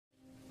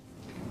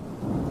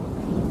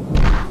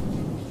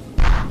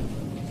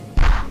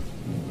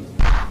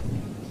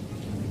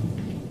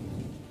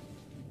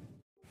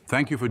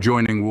Thank you for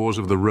joining Wars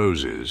of the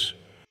Roses.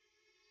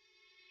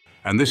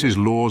 And this is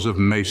Laws of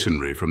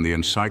Masonry from the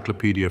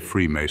Encyclopedia of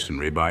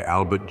Freemasonry by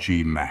Albert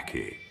G.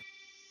 Mackey.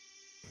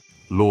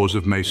 Laws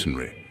of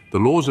Masonry. The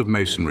laws of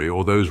Masonry,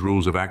 or those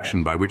rules of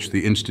action by which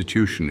the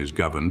institution is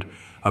governed,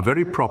 are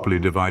very properly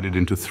divided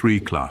into three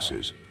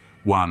classes.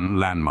 1.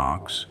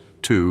 Landmarks.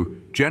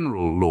 2.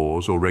 General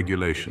laws or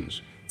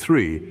regulations.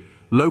 3.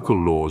 Local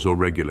laws or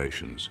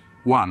regulations.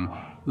 1.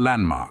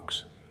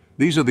 Landmarks.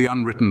 These are the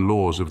unwritten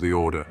laws of the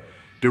order,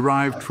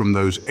 derived from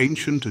those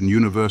ancient and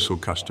universal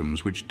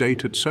customs which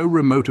date at so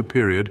remote a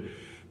period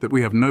that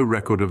we have no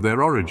record of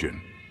their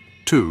origin.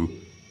 2.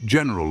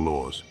 General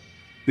laws.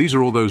 These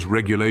are all those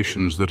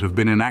regulations that have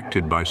been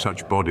enacted by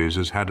such bodies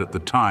as had at the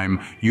time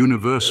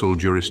universal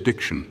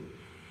jurisdiction.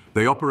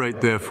 They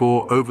operate,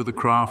 therefore, over the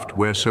craft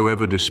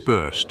wheresoever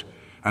dispersed,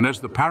 and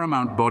as the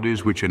paramount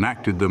bodies which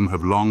enacted them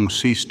have long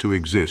ceased to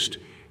exist,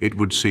 it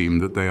would seem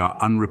that they are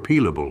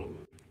unrepealable.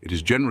 It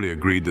is generally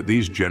agreed that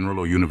these general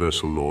or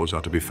universal laws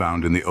are to be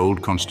found in the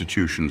old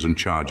constitutions and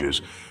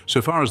charges,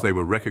 so far as they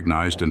were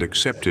recognized and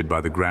accepted by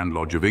the Grand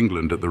Lodge of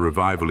England at the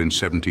revival in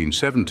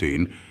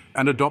 1717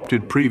 and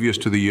adopted previous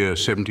to the year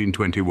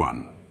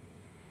 1721.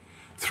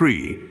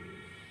 3.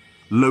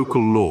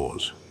 Local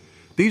laws.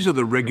 These are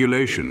the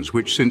regulations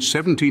which since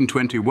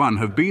 1721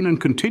 have been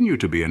and continue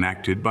to be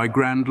enacted by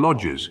Grand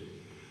Lodges.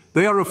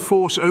 They are of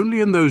force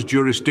only in those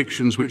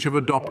jurisdictions which have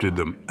adopted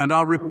them and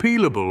are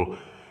repealable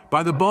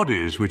by the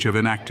bodies which have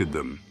enacted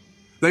them.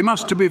 They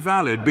must, to be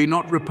valid, be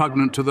not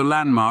repugnant to the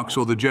landmarks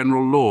or the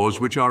general laws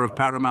which are of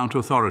paramount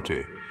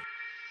authority.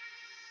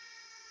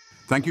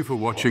 Thank you for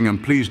watching,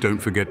 and please don't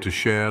forget to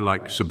share,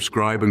 like,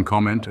 subscribe and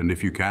comment, and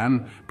if you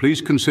can, please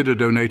consider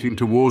donating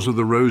to Wars of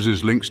the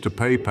Roses. Links to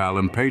PayPal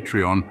and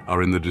Patreon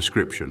are in the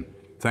description.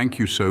 Thank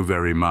you so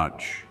very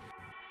much.